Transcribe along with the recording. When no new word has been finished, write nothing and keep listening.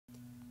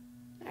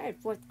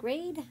at fourth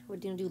grade. We're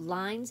going to do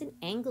lines and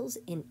angles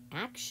in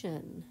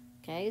action.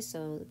 Okay,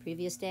 so the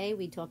previous day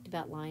we talked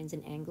about lines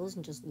and angles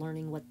and just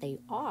learning what they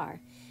are.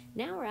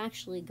 Now we're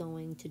actually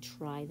going to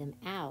try them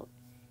out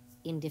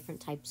in different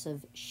types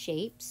of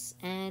shapes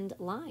and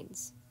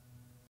lines.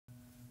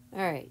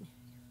 All right,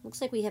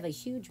 looks like we have a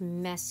huge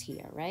mess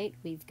here, right?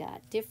 We've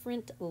got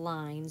different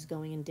lines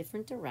going in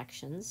different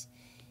directions,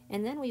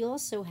 and then we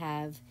also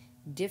have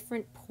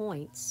different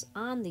points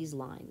on these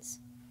lines.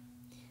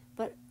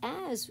 But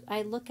as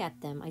I look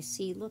at them, I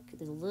see, look,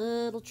 there's a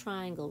little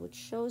triangle, which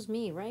shows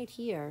me right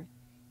here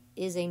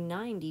is a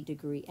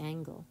 90-degree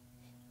angle.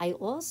 I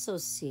also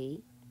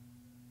see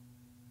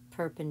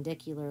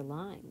perpendicular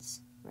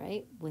lines,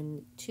 right?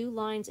 When two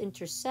lines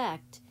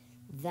intersect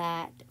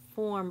that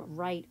form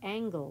right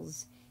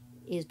angles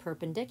is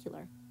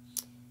perpendicular.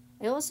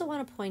 I also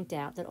want to point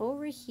out that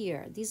over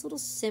here, these little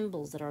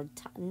symbols that are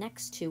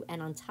next to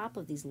and on top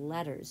of these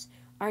letters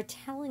are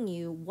telling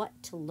you what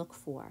to look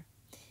for.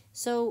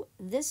 So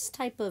this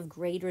type of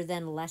greater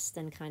than, less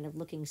than kind of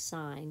looking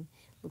sign,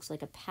 looks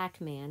like a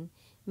Pac-Man,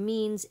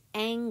 means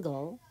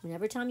angle. And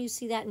every time you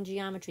see that in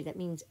geometry, that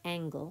means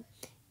angle.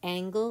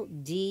 Angle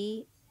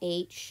DHG.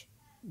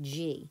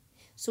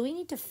 So we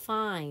need to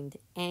find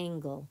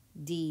angle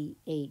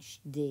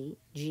DHG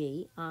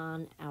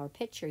on our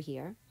picture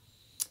here.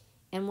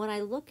 And when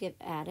I look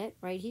at it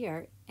right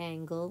here,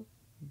 angle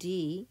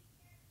DHG.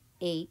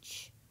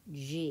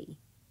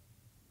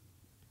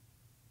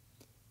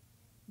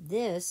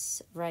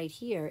 This right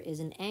here is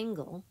an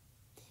angle,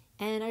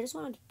 and I just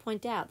wanted to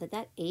point out that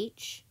that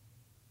H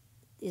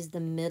is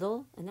the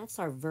middle, and that's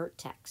our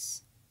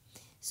vertex.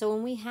 So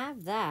when we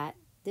have that,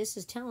 this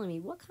is telling me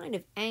what kind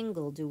of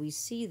angle do we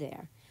see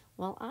there?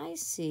 Well, I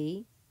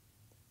see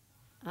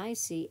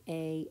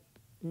a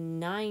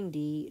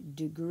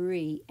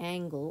 90-degree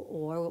angle,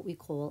 or what we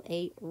call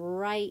a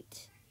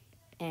right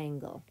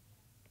angle.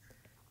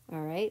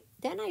 All right,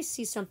 then I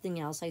see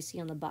something else. I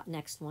see on the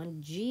next one,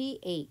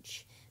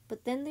 GH.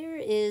 But then there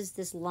is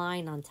this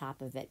line on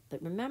top of it.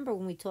 But remember,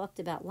 when we talked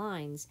about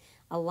lines,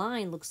 a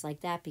line looks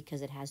like that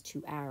because it has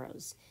two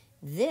arrows.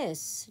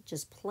 This,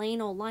 just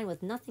plain old line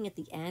with nothing at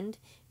the end,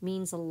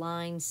 means a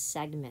line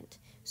segment.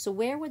 So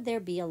where would there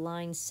be a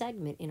line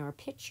segment in our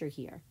picture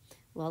here?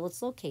 Well,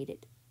 let's locate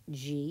it.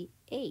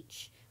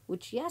 GH,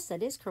 which, yes,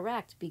 that is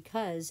correct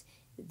because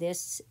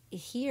this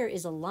here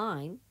is a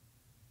line.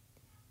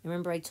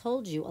 Remember, I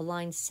told you a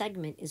line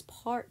segment is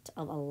part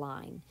of a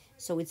line.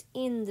 So it's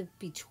in the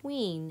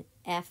between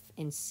F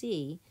and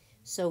C.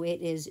 So it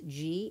is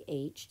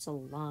GH, it's a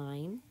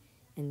line,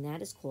 and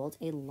that is called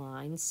a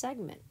line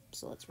segment.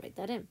 So let's write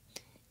that in.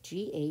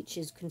 GH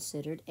is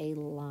considered a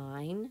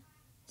line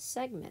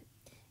segment.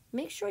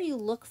 Make sure you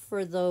look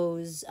for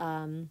those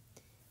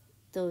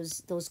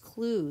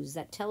clues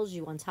that tells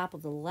you on top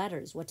of the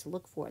letters what to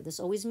look for. This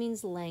always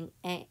means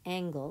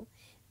angle.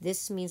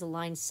 This means a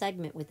line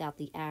segment without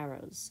the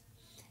arrows.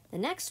 The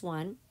next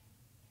one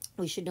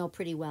we should know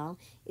pretty well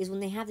is when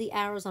they have the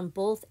arrows on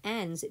both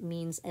ends, it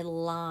means a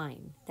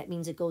line. That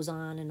means it goes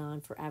on and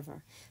on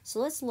forever. So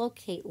let's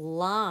locate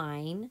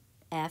line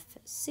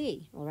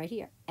FC. Well, right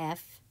here,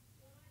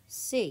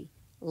 FC.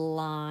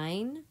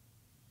 Line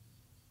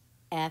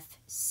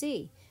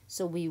FC.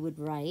 So we would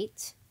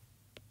write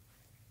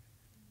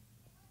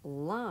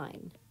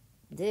line.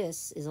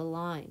 This is a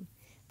line.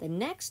 The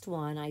next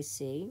one I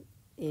see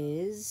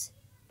is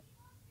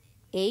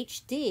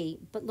HD,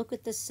 but look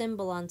at the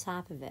symbol on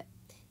top of it.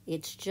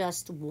 It's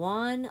just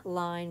one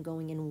line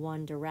going in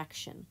one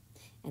direction,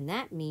 and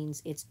that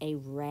means it's a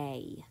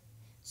ray.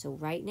 So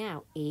right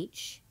now,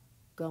 H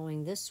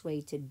going this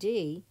way to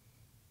D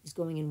is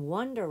going in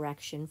one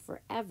direction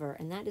forever,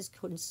 and that is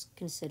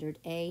considered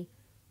a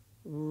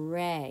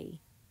ray.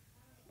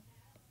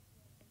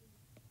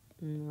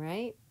 All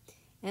right?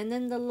 And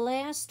then the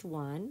last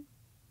one,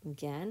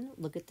 again,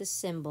 look at the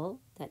symbol.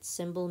 That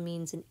symbol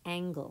means an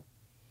angle.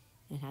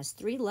 It has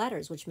three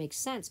letters, which makes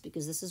sense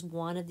because this is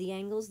one of the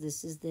angles,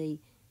 this is the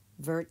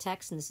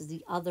vertex, and this is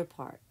the other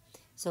part.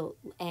 So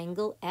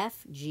angle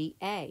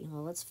FGA.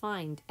 Well, let's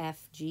find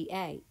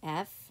FGA.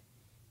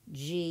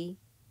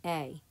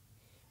 FGA.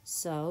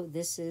 So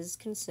this is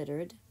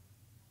considered,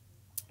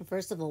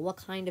 first of all, what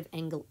kind of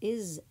angle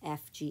is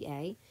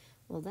FGA?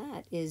 Well,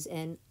 that is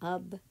an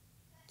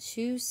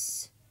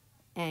obtuse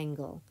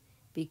angle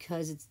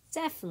because it's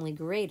definitely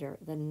greater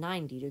than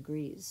 90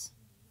 degrees.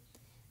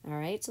 All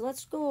right, so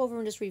let's go over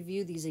and just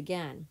review these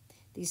again.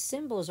 These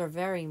symbols are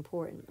very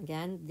important.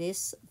 Again,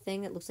 this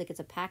thing that looks like it's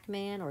a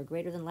Pac-Man or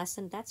greater than, less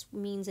than, that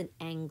means an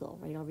angle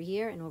right over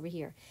here and over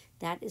here.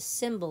 That is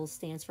symbol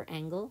stands for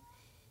angle.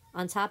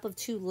 On top of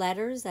two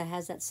letters that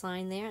has that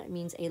sign there, it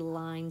means a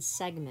line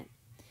segment.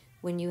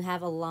 When you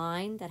have a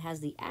line that has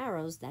the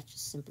arrows, that's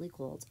just simply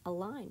called a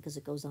line because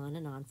it goes on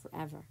and on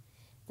forever.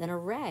 Then a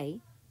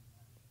ray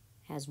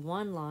has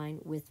one line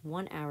with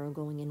one arrow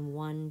going in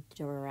one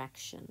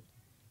direction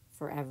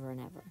forever and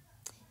ever.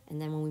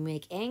 And then when we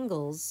make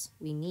angles,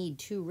 we need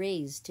two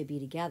rays to be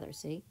together,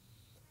 see?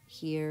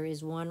 Here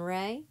is one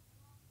ray,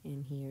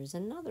 and here's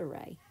another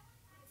ray.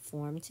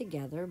 formed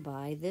together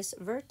by this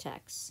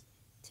vertex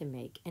to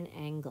make an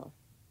angle.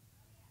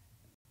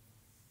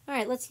 All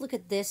right, let's look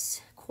at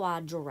this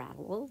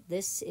quadrilateral.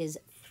 This is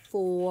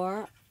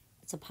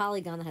it's a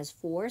polygon that has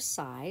 4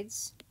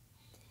 sides.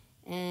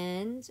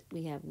 And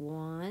we have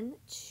 1,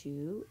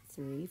 2,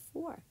 3,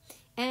 4.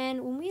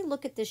 And when we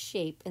look at this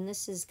shape, and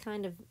this is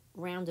kind of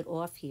rounded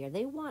off here,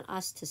 they want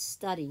us to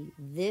study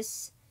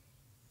this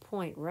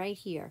point right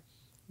here.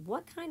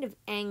 What kind of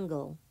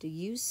angle do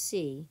you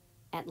see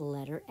at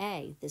letter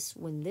A?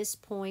 When this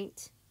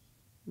point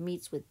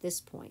meets with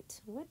this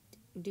point. What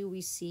do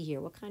we see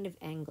here? What kind of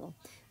angle?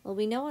 Well,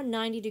 we know a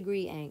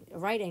 90-degree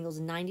right angle is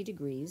 90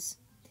 degrees.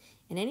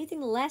 And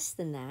anything less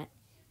than that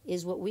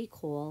is what we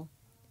call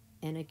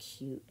an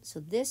acute. So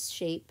this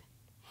shape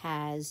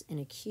has an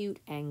acute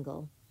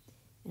angle.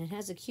 And it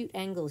has acute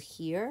angle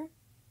here.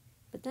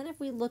 But then if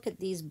we look at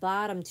these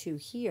bottom 2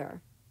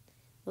 here,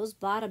 those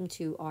bottom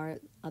 2 are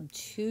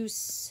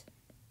obtuse.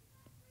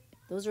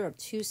 Those are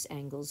obtuse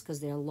angles because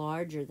they're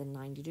larger than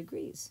 90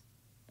 degrees.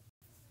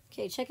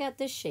 Okay, check out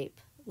this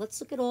shape. Let's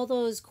look at all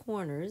those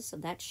corners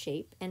of that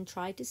shape and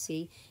try to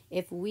see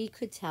if we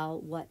could tell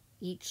what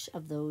each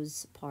of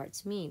those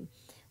parts mean.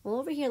 Well,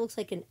 over here it looks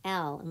like an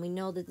L, and we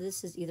know that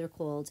this is either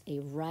called a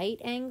right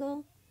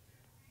angle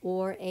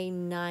or a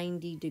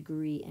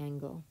 90-degree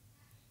angle.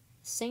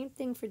 Same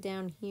thing for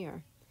down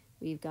here.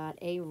 We've got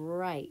a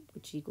right,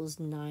 which equals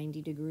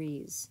 90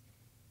 degrees.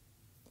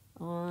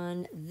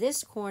 On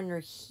this corner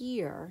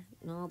here,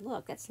 now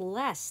look, that's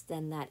less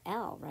than that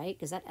L, right?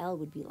 Because that L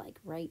would be like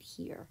right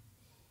here.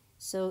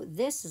 So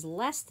this is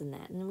less than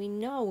that. And we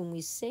know when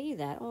we say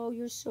that, oh,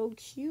 you're so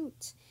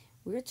cute,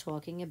 we're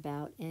talking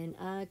about an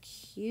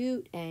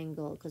acute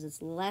angle because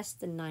it's less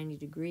than 90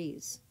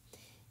 degrees.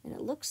 And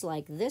it looks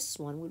like this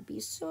one would be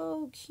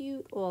so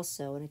cute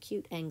also, an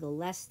acute angle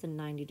less than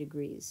 90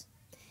 degrees.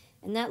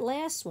 And that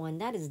last one,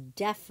 that is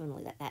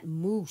definitely that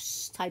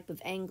moose type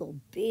of angle,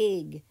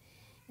 big.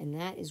 And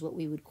that is what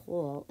we would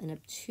call an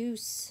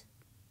obtuse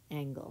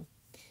angle.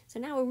 So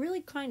now we're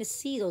really trying to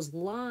see those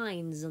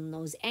lines and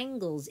those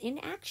angles in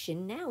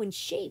action now in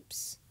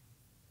shapes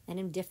and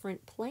in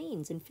different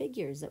planes and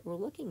figures that we're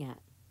looking at.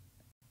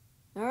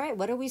 All right,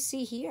 what do we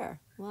see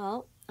here?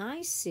 Well,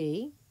 I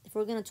see, if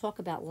we're going to talk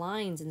about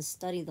lines and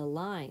study the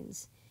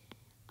lines,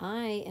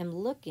 I am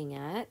looking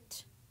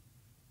at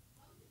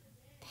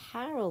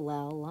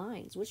parallel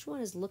lines. Which one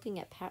is look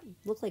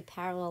like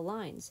parallel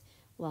lines?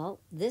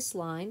 Well, this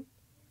line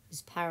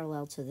is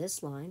parallel to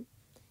this line.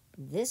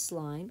 This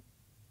line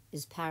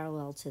is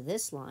parallel to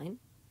this line.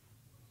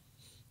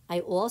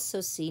 I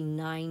also see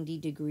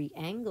 90-degree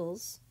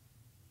angles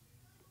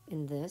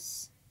in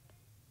this.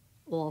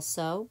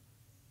 Also,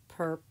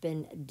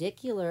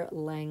 perpendicular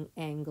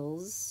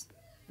lines.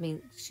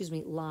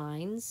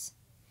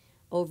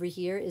 Over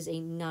here is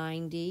a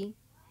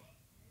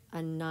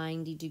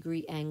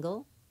 90-degree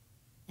angle.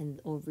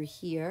 And over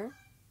here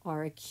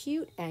are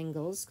acute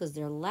angles because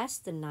they're less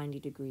than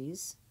 90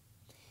 degrees.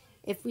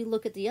 If we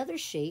look at the other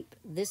shape,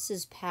 this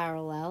is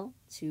parallel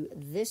to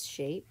this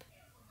shape,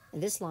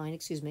 this line,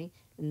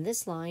 and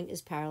this line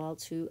is parallel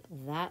to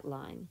that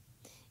line.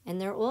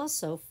 And they're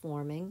also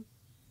forming,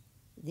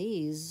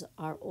 these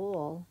are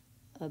all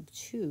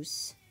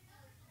obtuse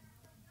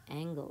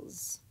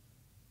angles.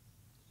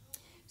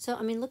 So,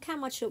 I mean, look how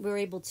much we're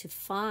able to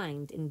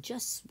find in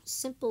just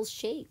simple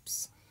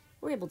shapes.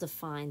 We're able to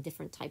find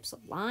different types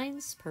of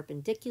lines,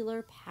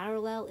 perpendicular,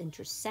 parallel,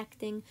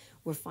 intersecting.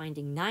 We're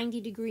finding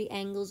 90-degree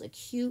angles,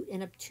 acute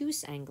and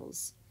obtuse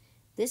angles.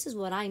 This is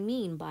what I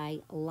mean by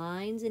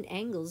lines and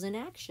angles in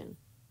action.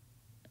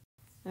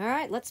 All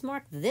right, let's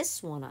mark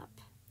this one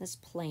up, this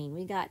plane.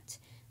 We got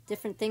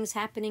different things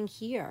happening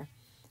here.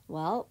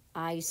 Well,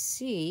 I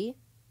see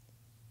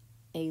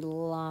a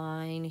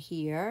line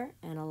here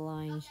and a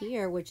line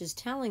here, which is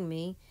telling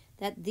me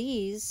that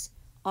these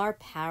are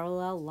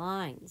parallel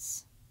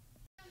lines.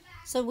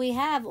 So we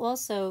have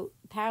also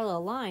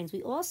parallel lines.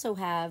 We also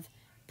have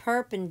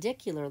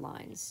perpendicular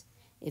lines.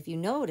 If you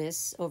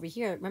notice over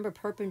here, remember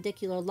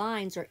perpendicular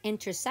lines are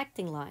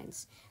intersecting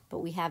lines. But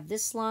we have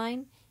this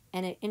line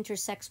and it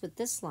intersects with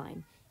this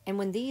line. And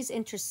when these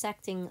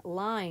intersecting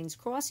lines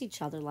cross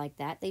each other like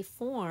that, they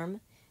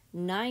form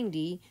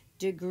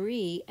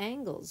 90-degree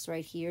angles.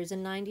 Right here's a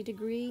 90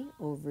 degree,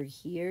 over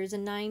here's a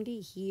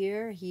 90,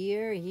 here,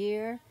 here,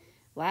 here.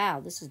 Wow,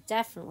 this is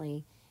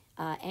definitely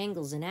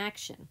angles in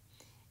action.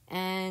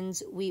 And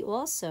we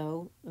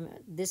also,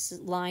 this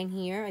line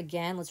here,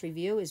 again, let's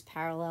review, is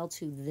parallel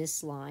to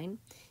this line.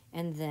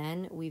 And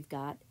then we've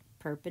got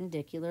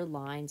perpendicular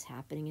lines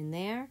happening in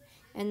there.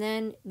 And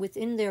then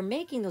within there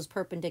making those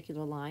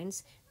perpendicular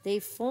lines, they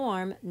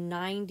form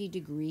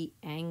 90-degree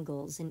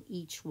angles in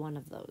each one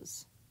of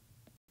those.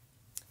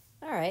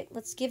 All right,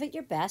 let's give it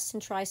your best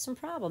and try some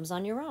problems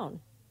on your own.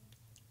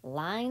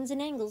 Lines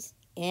and angles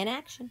in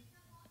action.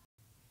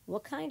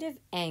 What kind of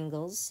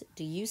angles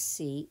do you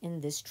see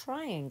in this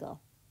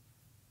triangle?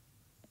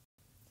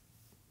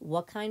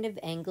 What kind of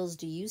angles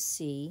do you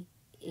see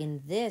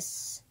in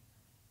this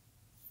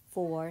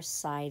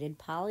 4-sided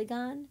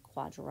polygon,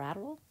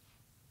 quadrilateral?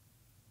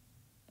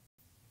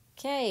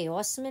 Okay,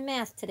 awesome in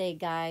math today,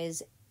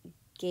 guys.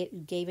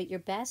 Gave it your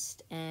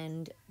best,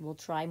 and we'll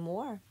try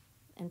more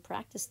and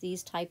practice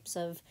these types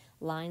of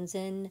lines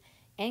and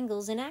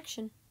angles in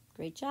action.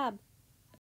 Great job.